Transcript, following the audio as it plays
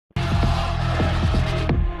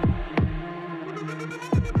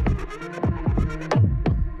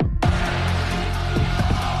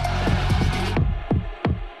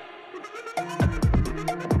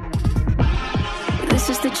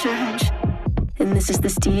church, and this is the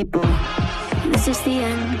steeple. This is the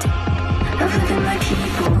end of living like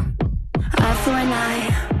people. Eye for an eye,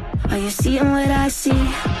 are you seeing what I see?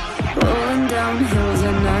 Rolling down hills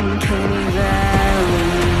and uncanny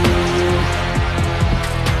valleys.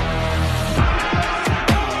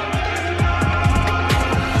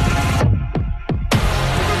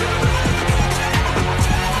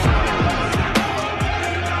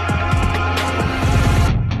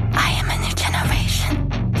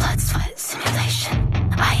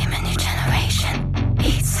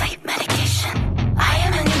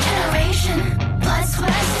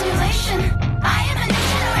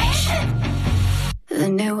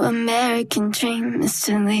 American dream is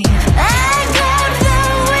to leave. I grab the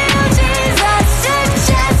wheel, Jesus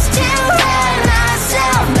suggests to run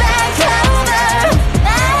myself back over.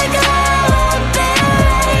 I go up in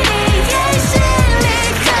radiation,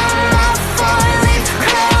 become a four-leaf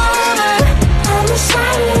clover. I'm the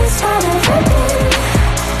shiniest part of heaven.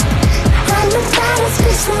 I'm the baddest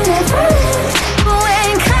bitch that ever lived.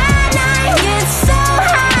 When cloud nine gets so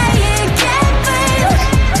high it can't breathe,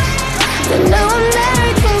 the new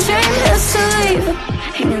American dream is to leave.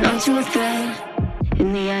 Hanging onto a thread in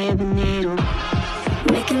the eye of a needle,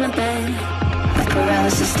 making a bed like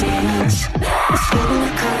paralysis demons. I sleep in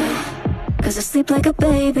a car, cause I sleep like a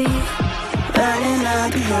baby, running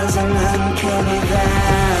up hills and uncanny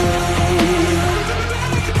valleys.